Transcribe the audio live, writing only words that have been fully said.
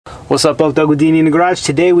What's up, Doug with D&E in the Garage.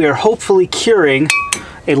 Today we are hopefully curing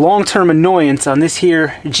a long-term annoyance on this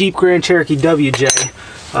here Jeep Grand Cherokee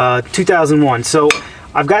WJ 2001. So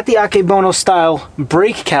I've got the Akebono style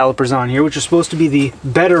brake calipers on here, which are supposed to be the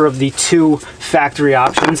better of the two factory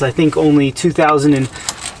options. I think only 2000 and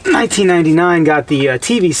 1999 got the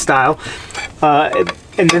TV style.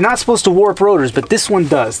 And they're not supposed to warp rotors, but this one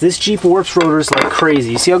does. This Jeep warps rotors like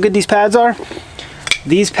crazy. You see how good these pads are?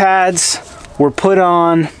 These pads were put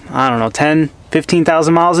on, I don't know, 10,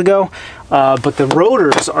 15,000 miles ago, but the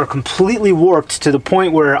rotors are completely warped to the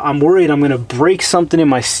point where I'm worried I'm going to break something in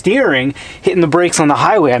my steering hitting the brakes on the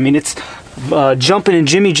highway. I mean, it's jumping and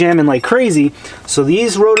jimmy jamming like crazy. So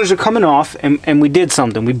these rotors are coming off, and we did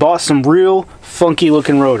something. We bought some real funky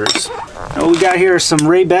looking rotors. Now what we got here are some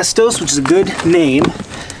Raybestos, which is a good name.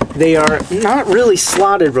 They are not really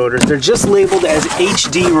slotted rotors. They're just labeled as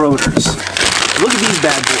HD rotors. Look at these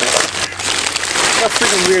bad boys. How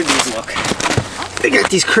freaking weird these look. They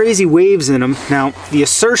got these crazy waves in them. Now, the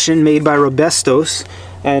assertion made by Raybestos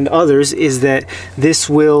and others is that this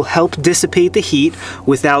will help dissipate the heat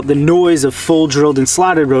without the noise of full drilled and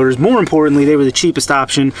slotted rotors. More importantly, they were the cheapest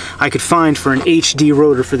option I could find for an HD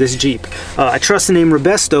rotor for this Jeep. I trust the name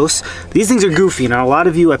Raybestos. These things are goofy. Now, a lot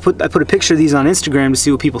of you, I put a picture of these on Instagram to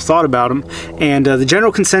see what people thought about them, and the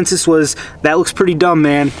general consensus was, that looks pretty dumb,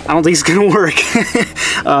 man. I don't think it's gonna work.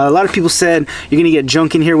 A lot of people said, you're gonna get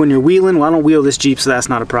junk in here when you're wheeling. Well, I don't wheel this Jeep, so that's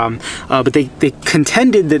not a problem. But they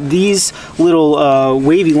contended that these little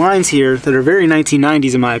wavy lines here that are very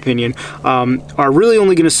 1990s in my opinion are really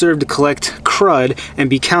only going to serve to collect crud and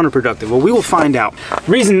be counterproductive. Well, we will find out.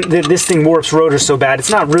 The reason that this thing warps rotors so bad, it's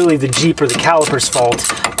not really the Jeep or the caliper's fault.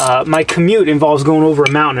 My commute involves going over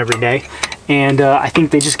a mountain every day, and I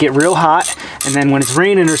think they just get real hot, and then when it's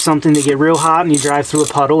raining or something, they get real hot and you drive through a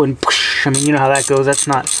puddle and whoosh, I mean, you know how that goes. That's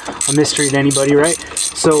not a mystery to anybody, right?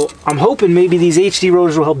 So I'm hoping maybe these HD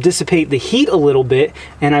rotors will help dissipate the heat a little bit,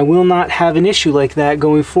 and I will not have an issue like that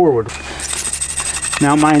going forward.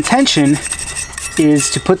 Now, my intention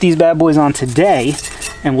is to put these bad boys on today,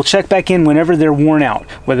 and we'll check back in whenever they're worn out.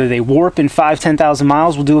 Whether they warp in 5,000–10,000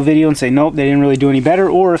 miles, we'll do a video and say, nope, they didn't really do any better,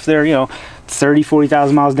 or if they're, you know,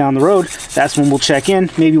 30–40,000 miles down the road, that's when we'll check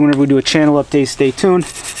in. Maybe whenever we do a channel update, stay tuned.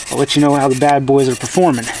 I'll let you know how the bad boys are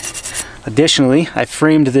performing. Additionally, I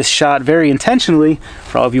framed this shot very intentionally.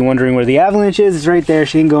 For all of you wondering where the avalanche is, it's right there.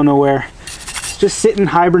 She didn't go nowhere. It's just sitting,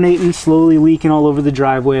 hibernating, slowly leaking all over the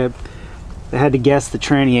driveway. I had to guess the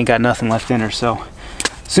tranny ain't got nothing left in her. So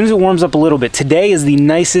as soon as it warms up a little bit, today is the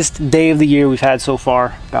nicest day of the year we've had so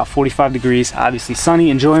far. About 45 degrees, obviously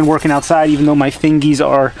sunny, enjoying working outside, even though my fingies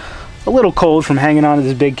are a little cold from hanging on to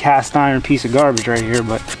this big cast iron piece of garbage right here.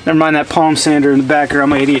 But never mind that palm sander in the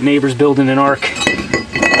background. My idiot neighbor's building an ark.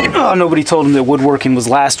 Oh, nobody told him that woodworking was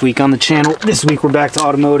last week on the channel. This week we're back to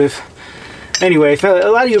automotive. Anyway,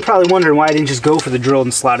 a lot of you are probably wondering why I didn't just go for the drilled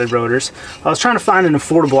and slotted rotors. I was trying to find an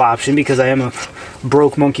affordable option because I am a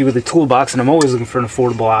broke monkey with a toolbox and I'm always looking for an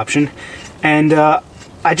affordable option. And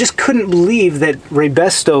I just couldn't believe that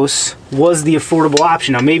Raybestos was the affordable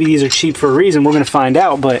option. Now, maybe these are cheap for a reason. We're going to find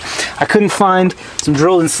out, but I couldn't find some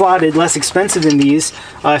drilled and slotted less expensive than these.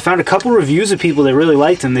 I found a couple reviews of people that really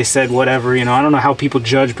liked them. They said, whatever, you know, I don't know how people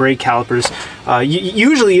judge brake calipers.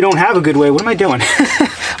 Usually you don't have a good way. What am I doing?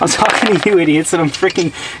 I'm talking to you idiots that I'm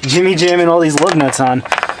freaking jimmy jamming all these lug nuts on.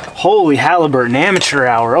 Holy Halliburton, amateur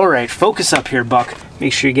hour. All right, focus up here, Buck.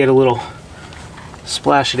 Make sure you get a little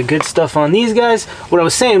splash of the good stuff on these guys. What I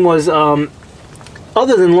was saying was,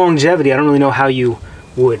 other than longevity, I don't really know how you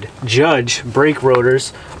would judge brake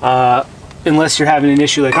rotors unless you're having an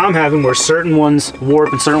issue like I'm having where certain ones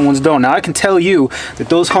warp and certain ones don't. Now, I can tell you that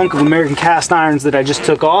those hunk of American cast irons that I just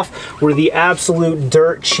took off were the absolute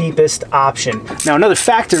dirt cheapest option. Now, another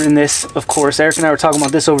factor in this, of course, Eric and I were talking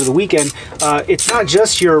about this over the weekend, it's not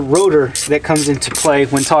just your rotor that comes into play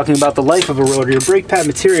when talking about the life of a rotor. Your brake pad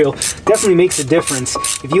material definitely makes a difference.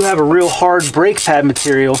 If you have a real hard brake pad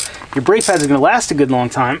material, your brake pads are going to last a good long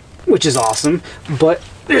time, which is awesome, but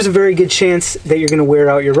there's a very good chance that you're going to wear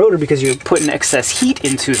out your rotor because you're putting excess heat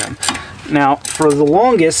into them. Now, for the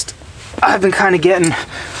longest, I've been kind of getting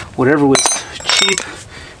whatever was cheap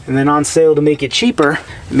and then on sale to make it cheaper.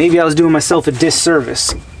 Maybe I was doing myself a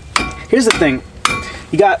disservice. Here's the thing.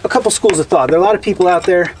 You got a couple schools of thought. There are a lot of people out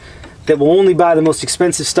there that will only buy the most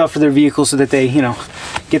expensive stuff for their vehicle so that they, you know,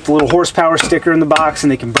 get the little horsepower sticker in the box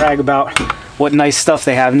and they can brag about what nice stuff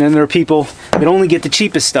they have. And then there are people that only get the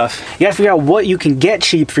cheapest stuff. You gotta figure out what you can get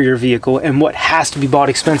cheap for your vehicle and what has to be bought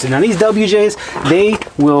expensive. Now, these WJs, they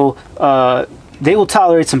will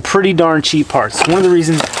tolerate some pretty darn cheap parts. It's one of the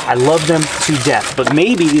reasons I love them to death. But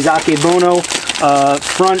maybe these Akebono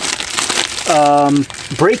front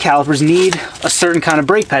brake calipers need a certain kind of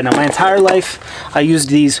brake pad. Now, my entire life, I used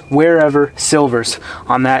these Wherever Silvers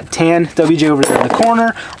on that tan WJ over there in the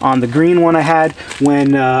corner, on the green one I had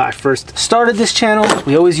when I first started this channel.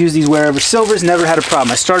 We always use these Wherever Silvers, never had a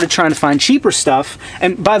problem. I started trying to find cheaper stuff,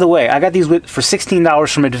 and by the way, I got these for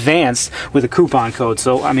 $16 from Advanced with a coupon code,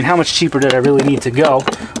 so I mean, how much cheaper did I really need to go?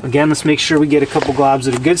 Again, let's make sure we get a couple globs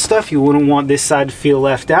of the good stuff. You wouldn't want this side to feel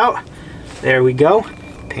left out. There we go.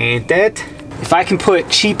 Paint that. If I can put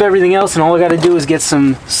cheap everything else and all I got to do is get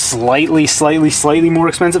some slightly more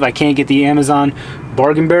expensive, I can't get the Amazon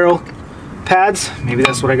bargain barrel pads, maybe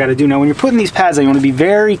that's what I got to do. Now, when you're putting these pads on, you want to be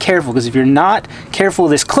very careful, because if you're not careful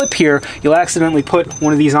with this clip here, you'll accidentally put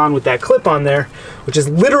one of these on with that clip on there, which is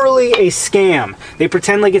literally a scam. They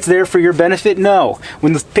pretend like it's there for your benefit. No,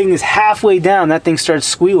 when the thing is halfway down, that thing starts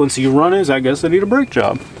squealing, so you run I guess I need a brake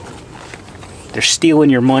job. They're stealing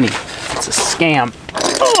your money. It's a scam.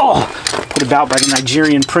 Oh, put about by the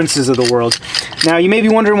Nigerian princes of the world. Now, you may be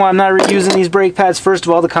wondering why I'm not reusing these brake pads. First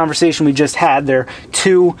of all, the conversation we just had, they're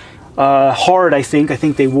too hard, I think. I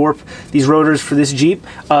think they warp these rotors for this Jeep.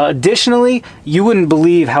 Additionally, you wouldn't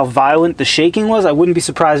believe how violent the shaking was. I wouldn't be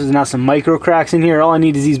surprised if there's not some micro cracks in here. All I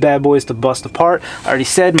need is these bad boys to bust apart. I already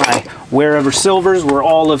said my Wherever Silvers were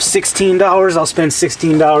all of $16. I'll spend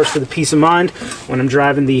 $16 for the peace of mind when I'm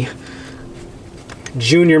driving the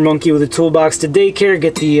junior monkey with a toolbox to daycare.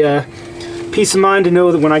 Get the peace of mind to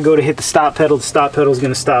know that when I go to hit the stop pedal is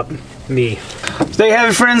going to stop me. So there you have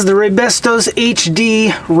it, friends, the Raybestos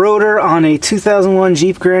HD rotor on a 2001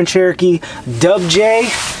 Jeep Grand Cherokee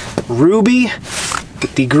WJ Ruby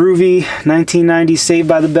with the groovy 1990s Saved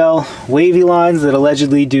by the Bell wavy lines that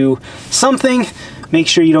allegedly do something. Make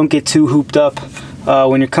sure you don't get too hooped up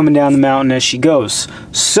when you're coming down the mountain as she goes.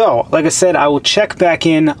 So, like I said, I will check back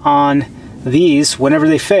in on these whenever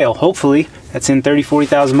they fail. Hopefully that's in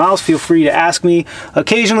 30-40,000 miles. Feel free to ask me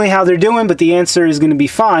occasionally how they're doing, but the answer is going to be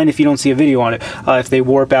fine if you don't see a video on it. If they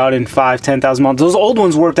warp out in 5-10,000 miles. Those old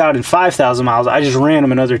ones warped out in 5,000 miles. I just ran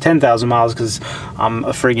them another 10,000 miles because I'm a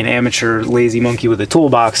friggin' amateur lazy monkey with a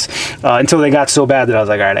toolbox, until they got so bad that I was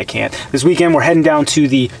like, all right, I can't. This weekend we're heading down to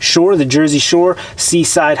the shore, the Jersey Shore,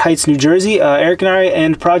 Seaside Heights, New Jersey. Eric and I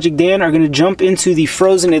and Project Dan are going to jump into the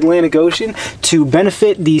frozen Atlantic Ocean to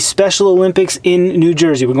benefit the Special Olympics in New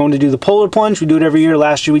Jersey. We're going to do the polar plunge. We do it every year.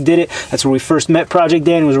 Last year we did it. That's where we first met Project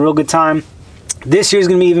Dan. It was a real good time. This year's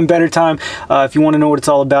going to be even better time. If you want to know what it's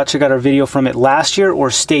all about, check out our video from it last year, or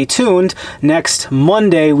stay tuned. Next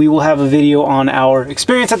Monday, we will have a video on our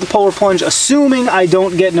experience at the polar plunge, assuming I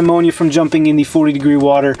don't get pneumonia from jumping in the 40-degree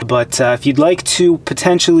water. But if you'd like to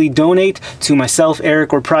potentially donate to myself,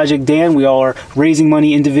 Eric, or Project Dan, we all are raising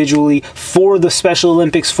money individually for the Special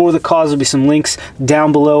Olympics, for the cause. There'll be some links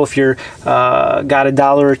down below. If you're got a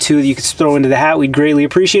dollar or two that you could throw into the hat, we'd greatly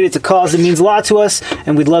appreciate it. It's a cause that means a lot to us,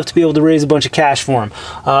 and we'd love to be able to raise a bunch of cash for him.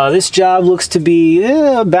 This job looks to be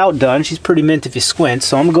about done. She's pretty mint if you squint,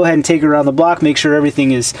 so I'm gonna go ahead and take her around the block, make sure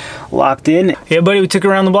everything is locked in. Yeah, buddy, we took her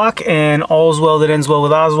around the block, and all's well that ends well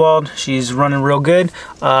with Oswald. She's running real good.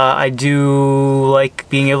 I do like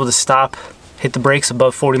being able to stop, hit the brakes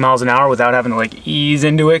above 40 miles an hour without having to like ease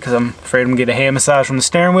into it, because I'm afraid I'm gonna get a hand massage from the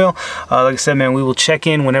steering wheel. Like I said, man, we will check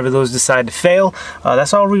in whenever those decide to fail.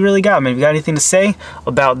 That's all we really got, man. If you got anything to say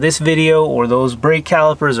about this video or those brake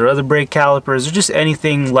calipers or other brake calipers or just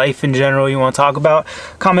anything life in general you want to talk about,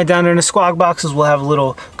 comment down there in the squawk boxes. We'll have a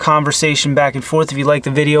little conversation back and forth. If you like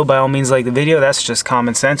the video, by all means like the video. That's just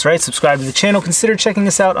common sense, right? Subscribe to the channel. Consider checking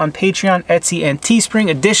us out on Patreon, Etsy, and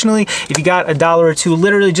Teespring. Additionally, if you got a dollar or two,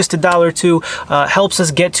 literally just a dollar or two, helps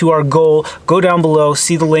us get to our goal, go down below,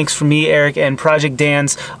 see the links for me, Eric, and Project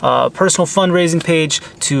Dan's personal fundraising page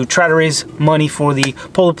to try to raise money for the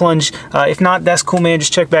polar plunge. If not, that's cool, man.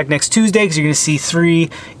 Just check back next Tuesday, because you're going to see 3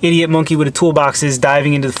 idiot monkey with a toolboxes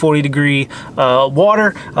diving into the 40-degree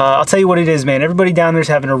water. I'll tell you what it is, man. Everybody down there is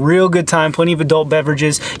having a real good time. Plenty of adult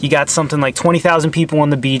beverages. You got something like 20,000 people on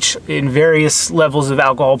the beach in various levels of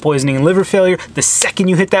alcohol poisoning and liver failure. The second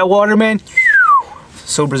you hit that water, man,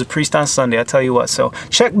 sober as a priest on Sunday, I tell you what. So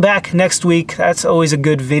check back next week. That's always a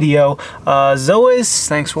good video. As always,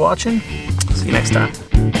 thanks for watching. See you next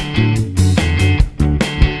time.